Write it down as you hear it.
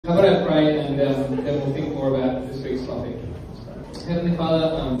How about I pray and then we'll think more about this week's topic. Heavenly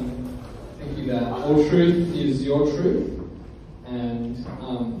Father, thank you that all truth is your truth, and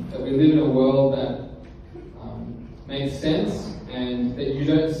that we live in a world that makes sense, and that you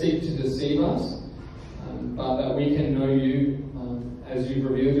don't seek to deceive us, but that we can know you as you've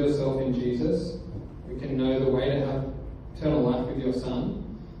revealed yourself in Jesus. We can know the way to have eternal life with your Son.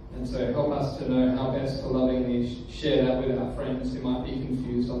 And so help us to know how best to lovingly share that with our friends who might be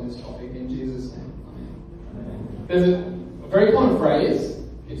confused on this topic. In Jesus' name, amen. There's a very common phrase.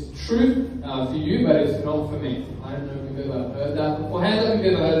 It's truth for you, but it's not for me. I don't know if you've ever heard that before. Hands up if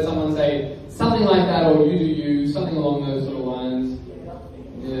you've ever heard someone say something like that, or you do you, something along those sort of lines.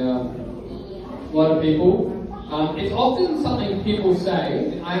 Yeah, a lot of people. It's often something people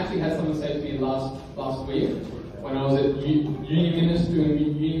say. I actually had someone say to me last week, when I was at uni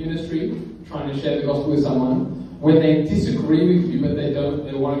ministry, trying to share the gospel with someone, when they disagree with you, but they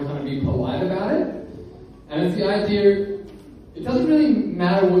want to kind of be polite about it. And it's the idea, it doesn't really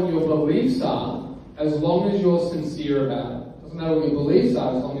matter what your beliefs are, as long as you're sincere about it. It doesn't matter what your beliefs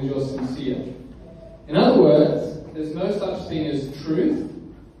are, as long as you're sincere. In other words, there's no such thing as truth,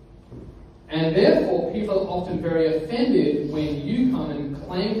 and therefore people are often very offended when you come and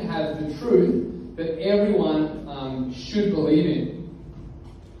claim to have the truth that everyone should believe in.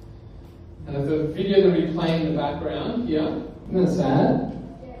 And there's a video that we're playing in the background here. Isn't that sad?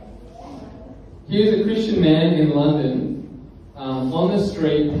 Here's a Christian man in London on the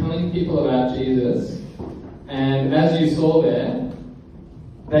street telling people about Jesus. And as you saw there,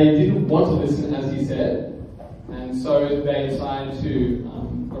 they didn't want to listen, as he said. And so they decided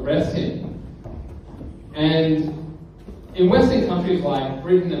to arrest him. And in Western countries like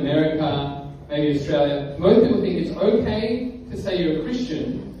Britain, America, maybe Australia, most people think it's okay to say you're a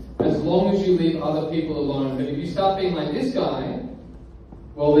Christian as long as you leave other people alone. But if you start being like this guy,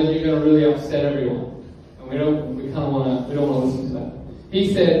 well, then you're going to really upset everyone. And we don't want to listen to that.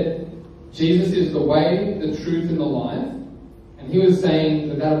 He said, Jesus is the way, the truth, and the life. And he was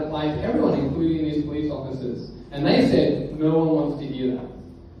saying that applied to everyone, including these police officers. And they said, no one wants to hear that.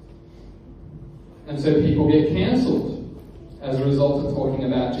 And so people get cancelled as a result of talking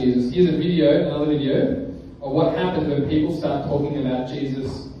about Jesus. Here's another video of what happens when people start talking about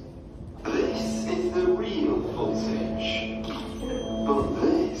Jesus. This is the real footage, but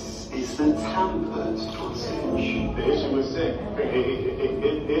this is the tampered footage. The issue with sin,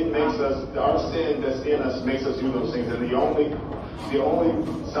 it makes us, our sin that's in us makes us do those things, and the only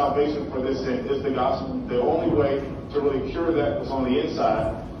salvation for this sin is the gospel. The only way to really cure that what's on the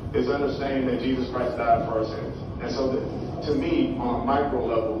inside is understanding that Jesus Christ died for our sins. And so to me, on a micro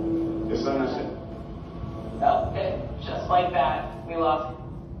level, it's understanding. Okay, just like that, we lost.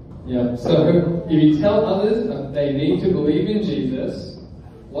 Yeah, so if you tell others that they need to believe in Jesus,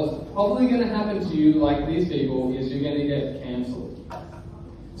 what's probably going to happen to you, like these people, is you're going to get cancelled.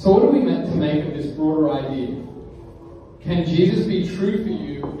 So what are we meant to make of this broader idea? Can Jesus be true for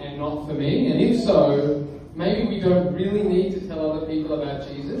you and not for me? And if so, maybe we don't really need to tell other people about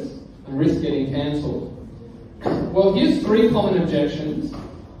Jesus and risk getting cancelled. Well, here's 3 common objections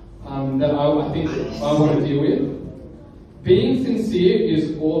that I think I want to deal with. Being sincere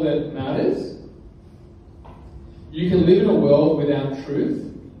is all that matters. You can live in a world without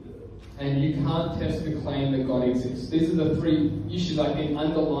truth, and you can't test the claim that God exists. These are the 3 issues I think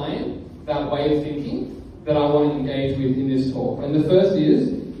underlying that way of thinking that I want to engage with in this talk. And the first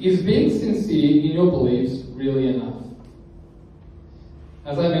is being sincere in your beliefs really enough?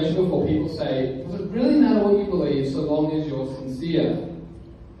 As I mentioned before, people say, does it really matter what you believe so long as you're sincere?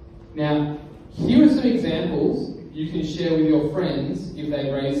 Now, here are some examples you can share with your friends if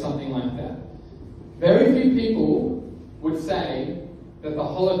they raise something like that. Very few people would say that the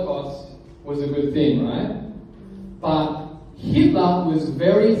Holocaust was a good thing, right? But Hitler was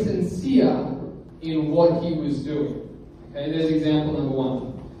very sincere in what he was doing. Okay, there's example number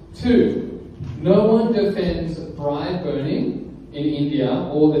 1. 2, no one defends bride burning in India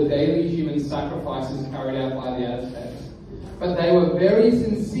or the daily human sacrifices carried out by the Aztecs. But they were very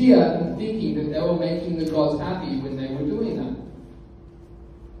sincere in thinking that they were making the gods happy when they were doing that.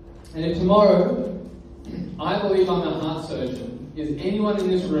 And if tomorrow I believe I'm a heart surgeon, is anyone in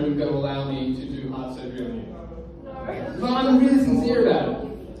this room going to allow me to do heart surgery on you? No. But I'm really sincere about it.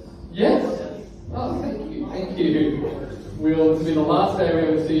 Yes? Oh, thank you. Thank you. This will be the last day we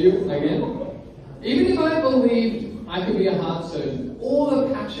ever see you again. Even if I believed I could be a heart surgeon, all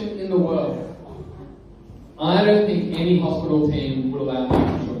the passion in the world, I don't think any hospital team would allow me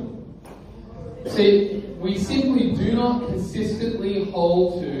to join. See, we simply do not consistently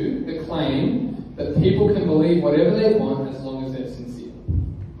hold to the claim that people can believe whatever they want as long as they're sincere.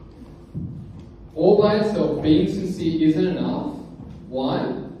 All by itself, being sincere isn't enough. Why?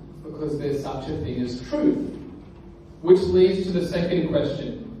 Because there's such a thing as truth. Which leads to the second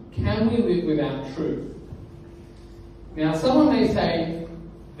question. Can we live without truth? Now, someone may say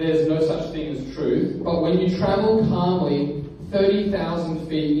there's no such thing as truth, but when you travel calmly 30,000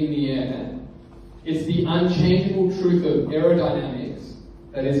 feet in the air, it's the unchangeable truth of aerodynamics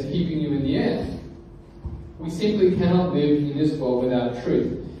that is keeping you in the air. We simply cannot live in this world without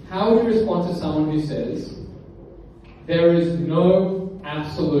truth. How would you respond to someone who says, there is no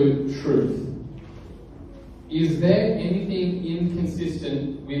absolute truth? Is there anything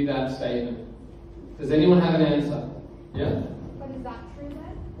inconsistent with that statement? Does anyone have an answer? Yeah? But is that true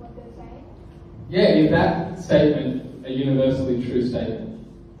then, what they're saying? Yeah, is that statement a universally true statement?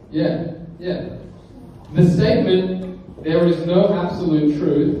 Yeah. The statement, there is no absolute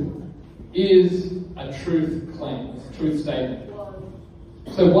truth, is a truth claim, a truth statement.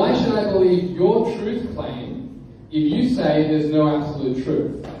 So why should I believe your truth claim if you say there's no absolute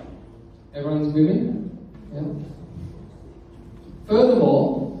truth? Everyone's with me? Yeah.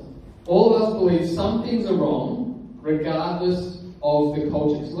 Furthermore, all of us believe some things are wrong regardless of the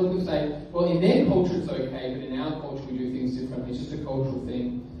culture. So a lot of people say, well, in their culture it's okay, but in our culture we do things differently. It's just a cultural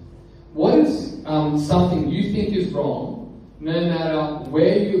thing. What is something you think is wrong, no matter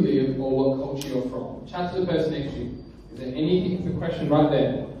where you live or what culture you're from? Chat to the person next to you. Is there anything, the question right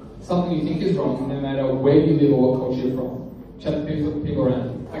there, something you think is wrong, no matter where you live or what culture you're from? Chat to people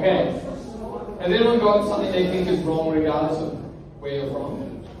around you. Okay. Has anyone got something they think is wrong regardless of where you're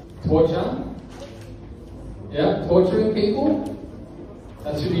from? Torture? Yeah, torturing people?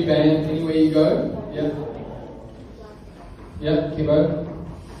 That should be banned anywhere you go. Yeah, Kibo.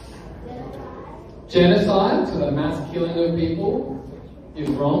 Genocide, so the mass killing of people, is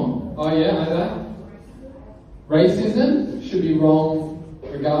wrong. Oh yeah, I know that. Racism should be wrong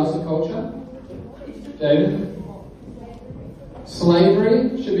regardless of culture. David?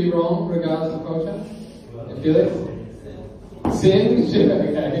 Slavery should be wrong regardless of culture. And Felix? Sin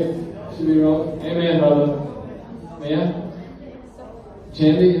should be wrong. Amen, brother. Yeah?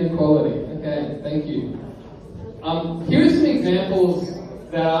 Gender inequality. Okay, thank you. Here are some examples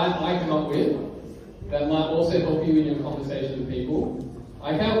that I come up with that might also help you in your conversation with people.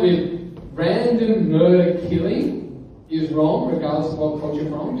 I come up with random murder killing is wrong regardless of what culture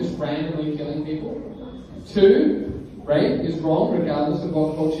you're from, just randomly killing people. 2, rape is wrong regardless of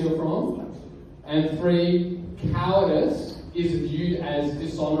what culture you're from. And 3, cowardice is viewed as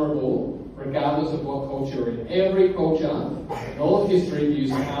dishonorable regardless of what culture you're in. Every culture in all of history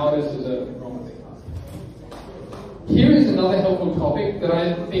views cowardice as a wrong thing. Here is another helpful topic that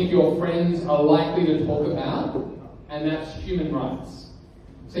I think your friends are likely to talk about, and that's human rights.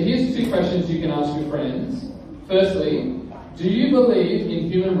 So here's 2 questions you can ask your friends. Firstly, do you believe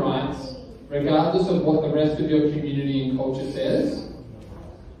in human rights regardless of what the rest of your community and culture says?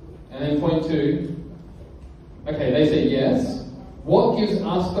 And then point 2, okay, they say yes. What gives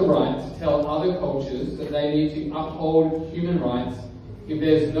us the right to tell other cultures that they need to uphold human rights if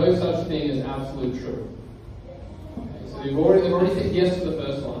there's no such thing as absolute truth? Okay, so they've already said yes to the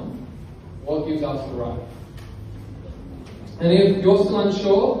first one. What gives us the right? And if you're still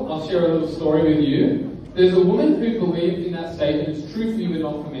unsure, I'll share a little story with you. There's a woman who believed in that statement. It's true for you, but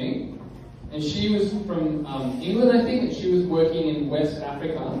not for me. And she was from England, I think, and she was working in West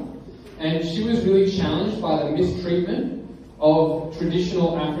Africa. And she was really challenged by the mistreatment of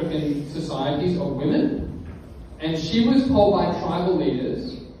traditional African societies of women. And she was told by tribal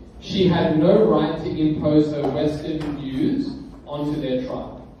leaders she had no right to impose her Western views onto their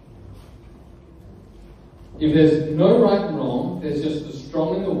tribe. If there's no right and wrong, there's just the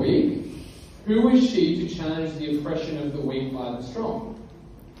strong and the weak. Who is she to challenge the oppression of the weak by the strong?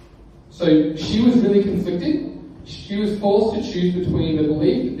 So she was really conflicted. She was forced to choose between the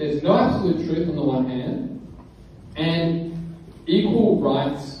belief that there's no absolute truth on the one hand, and equal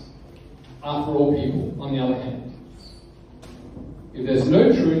rights are for all people on the other hand. If there's no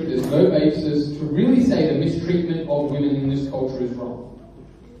truth, there's no basis to really say the mistreatment of women in this culture is wrong.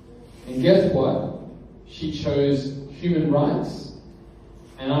 And guess what? She chose human rights,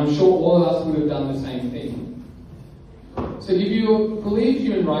 and I'm sure all of us would have done the same thing. So if you believe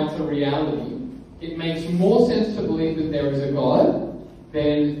human rights are reality, it makes more sense to believe that there is a God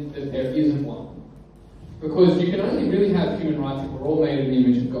than that there isn't one. Because you can only really have human rights if we're all made in the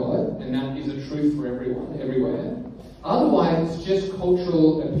image of God, and that is a truth for everyone, everywhere. Otherwise, it's just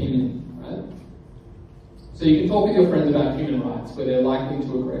cultural opinion, right? So you can talk with your friends about human rights, where they're likely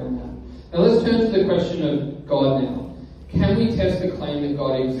to agree on that. Now let's turn to the question of God now. Can we test the claim that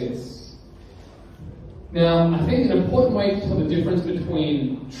God exists? Now, I think an important way to tell the difference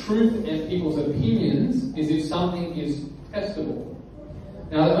between truth and people's opinions is if something is testable.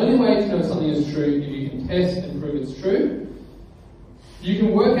 Now, the only way to know something is true is if you can test and prove it's true. You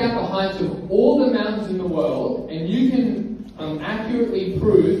can work out the heights of all the mountains in the world, and you can accurately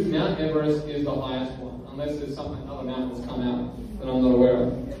prove Mount Everest is the highest one, unless there's something other mountains come out that I'm not aware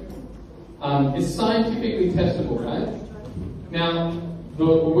of. It's scientifically testable, right? Now, the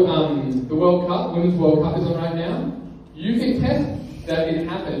World Cup, Women's World Cup is on right now. You can test that it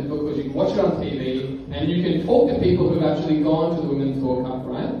happened because you can watch it on TV and you can talk to people who've actually gone to the Women's World Cup,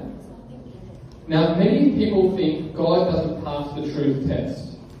 right? Now, many people think God doesn't pass the truth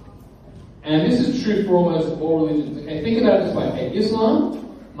test. And this is true for almost all religions. Okay, think about it this way. Okay,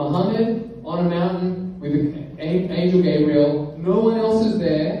 Islam, Muhammad on a mountain with Angel Gabriel, no one else is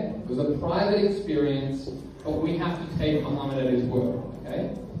there. It was a private experience, but we have to take Muhammad at his word.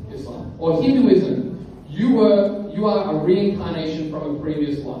 Okay, Islam. Or Hinduism, you are a reincarnation from a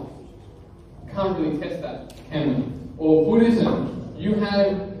previous life. Can't really test that, can we? Or Buddhism,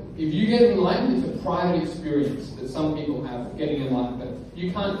 if you get enlightened, it's a private experience that some people have, getting enlightened.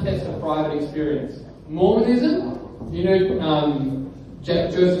 You can't test a private experience. Mormonism,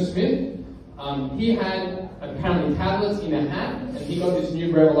 Joseph Smith, he had apparently tablets in a hat, and he got this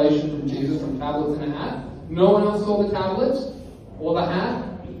new revelation from Jesus from tablets in a hat. No one else saw the tablets or the hat,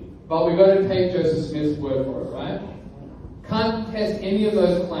 but we've got to take Joseph Smith's word for it, right? Can't test any of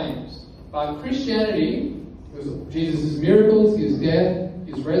those claims. But Christianity, Jesus' miracles, his death,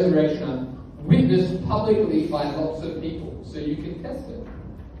 his resurrection, are witnessed publicly by lots of people, so you can test it.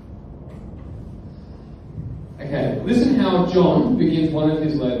 Okay, listen how John begins one of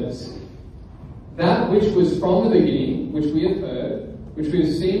his letters. That which was from the beginning, which we have heard, which we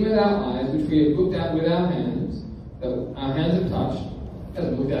have seen with our eyes, which we have looked at with our hands, that our hands have touched,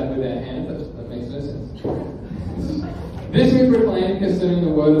 hasn't looked at with our hands, that makes no sense. This we proclaim concerning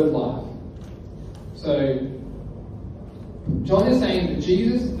the word of life. So, John is saying that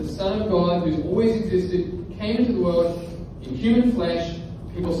Jesus, the Son of God, who's always existed, came into the world in human flesh.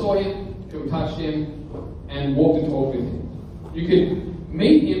 People saw him, people touched him, and walked and talked with him. You could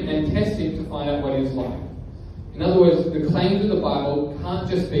meet him and test him to find out what he was like. In other words, the claims of the Bible can't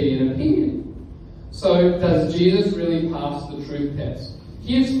just be an opinion. So, does Jesus really pass the truth test?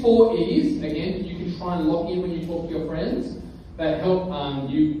 Here's 4 E's, again, you can try and lock in when you talk to your friends, that help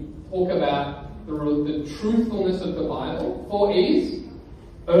you talk about the truthfulness of the Bible. 4 E's: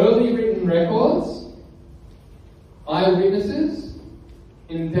 early written records, eyewitnesses,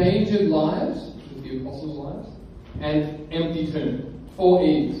 endangered lives, which is the apostles' lives, and empty tomb. 4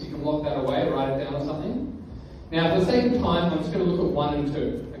 E's. You can lock that away, write it down or something. Now, for the sake of time, I'm just going to look at 1 and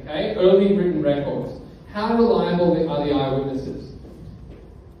 2. Okay, early written records. How reliable are the eyewitnesses?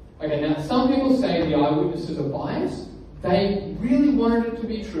 Okay, now some people say the eyewitnesses are biased. They really wanted it to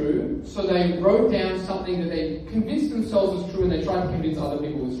be true, so they wrote down something that they convinced themselves was true, and they tried to convince other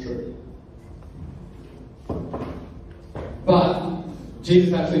people was true. But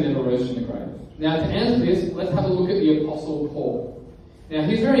Jesus actually never rose from the grave. Now, to answer this, let's have a look at the Apostle Paul. Now,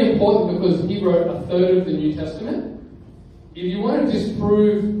 he's very important because he wrote a third of the New Testament. If you want to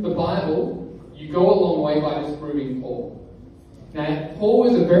disprove the Bible, you go a long way by disproving Paul. Now, Paul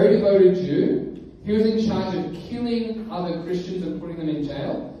was a very devoted Jew. He was in charge of killing other Christians and putting them in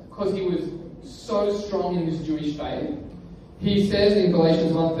jail because he was so strong in his Jewish faith. He says in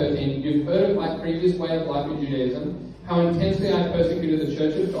Galatians 1:13, "You've heard of my previous way of life in Judaism, how intensely I persecuted the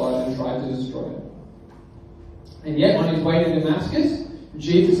church of God and tried to destroy it. And yet, on his way to Damascus,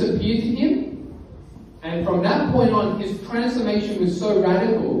 Jesus appeared to him, and from that point on, his transformation was so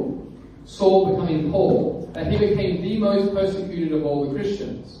radical, Saul becoming Paul, that he became the most persecuted of all the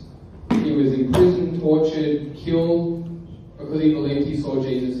Christians. He was imprisoned, tortured, killed, because he believed he saw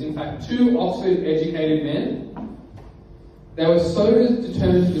Jesus. In fact, 2 Oxford-educated men, they were so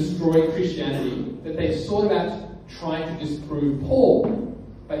determined to destroy Christianity that they sought about trying to disprove Paul.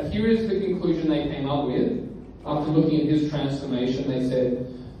 But here is the conclusion they came up with. After looking at his transformation, they said,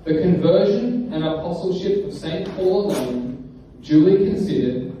 "The conversion and apostleship of St. Paul alone, duly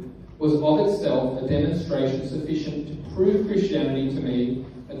considered, was of itself a demonstration sufficient to prove Christianity to me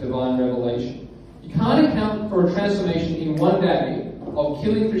a divine revelation." You can't account for a transformation in one day of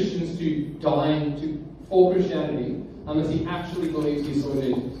killing Christians to dying for Christianity unless he actually believes he saw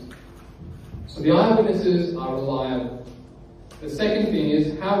Jesus. So the eyewitnesses are reliable. The second thing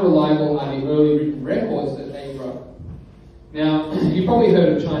is, how reliable are the early written records that they wrote? Now, you've probably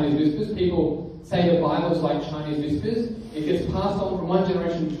heard of Chinese whispers. People say the Bible's like Chinese whispers. It gets passed on from one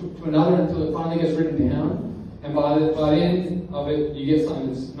generation to another until it finally gets written down. and by the end of it, you get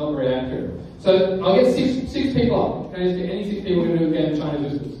something that's not very accurate. So I'll get six people up. Can I just get any 6 people who do a game of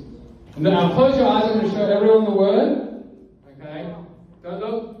Chinese whispers? Now close your eyes. I'm going to show everyone the word. Okay. Don't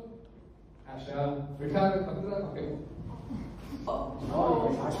look. Asha. Okay.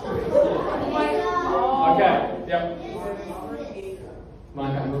 Okay. Yep.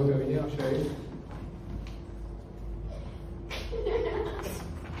 Mike, I move over here. I'll show you.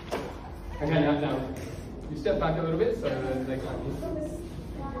 Okay, now. You step back a little bit so that they can't hear.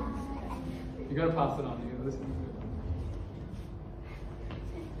 You got to pass it on. You got to listen to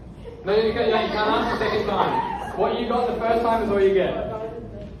it. No, you can't ask the second time. What you got the first time is all you get.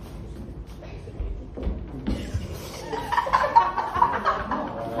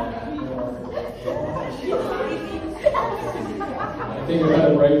 I think we've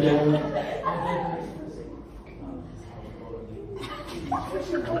had a breakdown.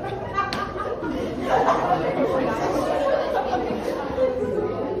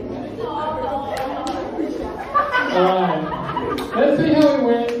 Alright, let's see how it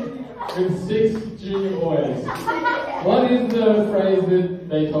went with 6 junior boys. What is the phrase that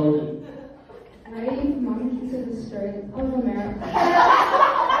they told you? Ready, Mom, to the story of America.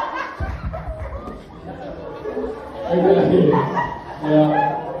 Okay,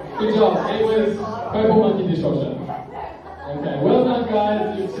 yeah. Good job. It was Purple Monkey Dishwasher. Okay, well done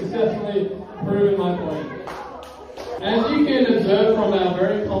guys. You've successfully proven my point. As you can observe from our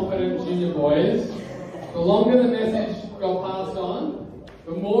very confident junior boys, the longer the message got passed on,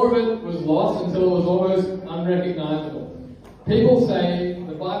 the more of it was lost until it was almost unrecognizable. People say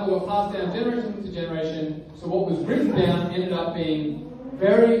the Bible got passed down generation to generation, so what was written down ended up being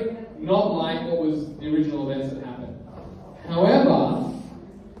very not like what was the original events that happened. However,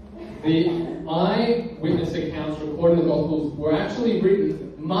 the eyewitness accounts recorded in the Gospels were actually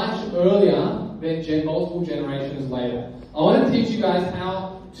written much earlier than multiple generations later. I want to teach you guys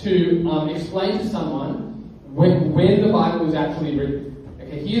how to explain to someone when the Bible was actually written.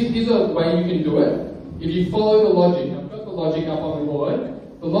 Okay, here's a way you can do it. If you follow the logic, I've got the logic up on the board.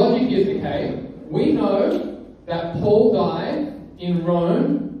 The logic is, okay, we know that Paul died in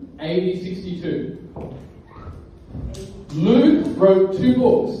Rome AD 62. Luke wrote 2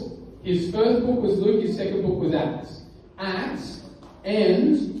 books. His first book was Luke, his second book was Acts. Acts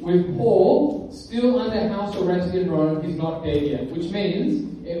ends with Paul still under house arrest in Rome. He's not dead yet, which means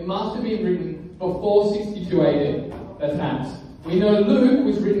it must have been written before 62 AD. That's Acts. We know Luke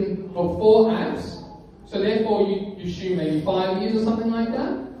was written before Acts, so therefore you assume maybe 5 years or something like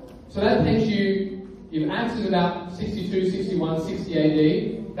that. So that takes you, if Acts is about 62, 61, 60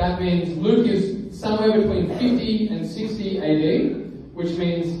 AD, that means Luke is somewhere between 50 and 60 AD, which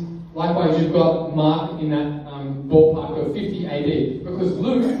means likewise you've got Mark in that ballpark of 50 AD, because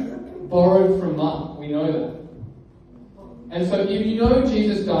Luke borrowed from Mark, we know that. And so if you know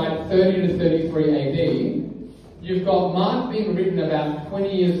Jesus died 30 to 33 AD, you've got Mark being written about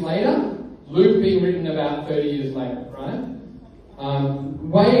 20 years later, Luke being written about 30 years later, right?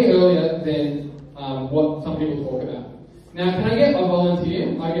 Way earlier than what some people talk about. Now, can I get a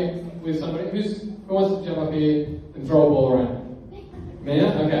volunteer? I get with somebody who wants to jump up here and throw a ball around.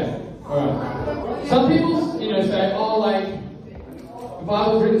 Mia? Okay. Alright. Some people, say, oh, like, the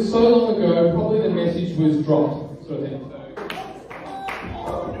Bible was written so long ago, probably the message was dropped, sort of thing.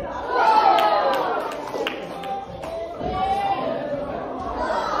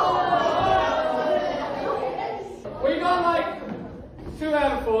 We got like 2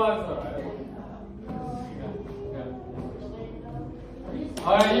 out of 4. That's alright.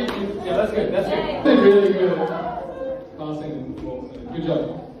 Alright, yeah, that's good. That's good. Really good passing the ball. Good job.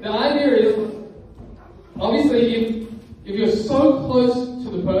 The idea is, obviously, if you're so close to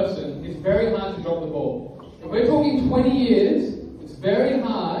the person, it's very hard to drop the ball. If we're talking 20 years, it's very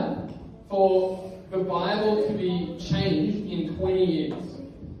hard for the Bible to be changed in 20 years.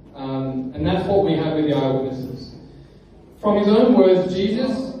 And that's what we have with the eyewitnesses. From his own words,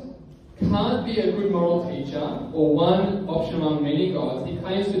 Jesus can't be a good moral teacher or one option among many gods. He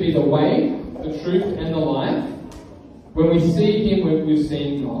claims to be the way, the truth, and the life. When we see him, we've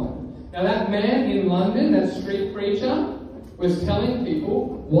seen God. Now that man in London, that street preacher, was telling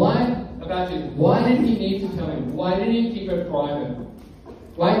people about Jesus. Why did he need to tell him? Why didn't he keep it private?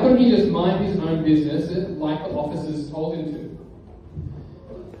 Why couldn't he just mind his own business like the officers told him to?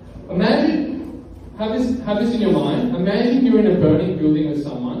 Imagine, have this in your mind. Imagine you're in a burning building with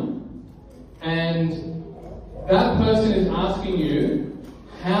someone, and that person is asking you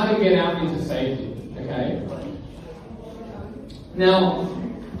how to get out into safety. Okay? Now,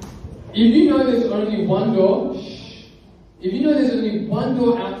 if you know there's only one door, if you know there's only one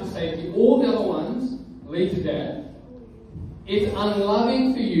door out to safety, all the other ones lead to death, it's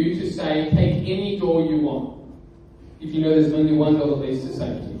unloving for you to say, take any door you want, if you know there's only one door that leads to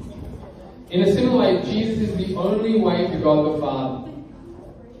safety. In a similar way, Jesus is the only way to God the Father,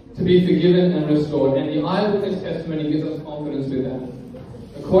 to be forgiven and restored, and the eyewitness testimony gives us confidence with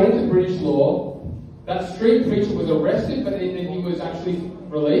that. According to British law, that street preacher was arrested, but then he was actually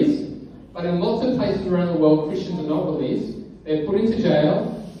released. But in lots of places around the world, Christians are not released. They're put into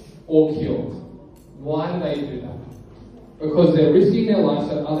jail or killed. Why do they do that? Because they're risking their lives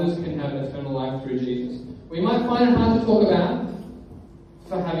so others can have eternal life through Jesus. We might find it hard to talk about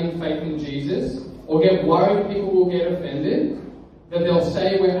for having faith in Jesus, or get worried people will get offended, that they'll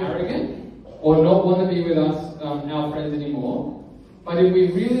say we're arrogant, or not want to be with us, our friends anymore. But if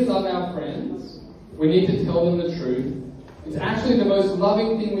we really love our friends, we need to tell them the truth. It's actually the most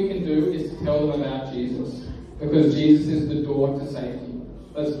loving thing we can do is to tell them about Jesus, because Jesus is the door to safety.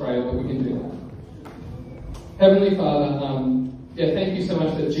 Let's pray that we can do that. Heavenly Father, thank you so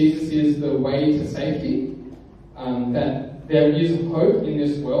much that Jesus is the way to safety, that there is hope in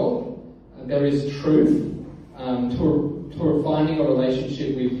this world, there is truth to finding a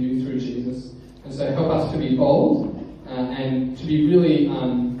relationship with you through Jesus. And so help us to be bold and to be really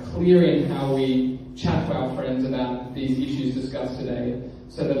clear in how we chat to our friends about these issues discussed today,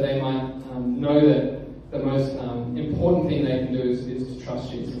 so that they might know that the most important thing they can do is to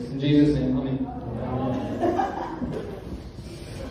trust Jesus. In Jesus' name, amen.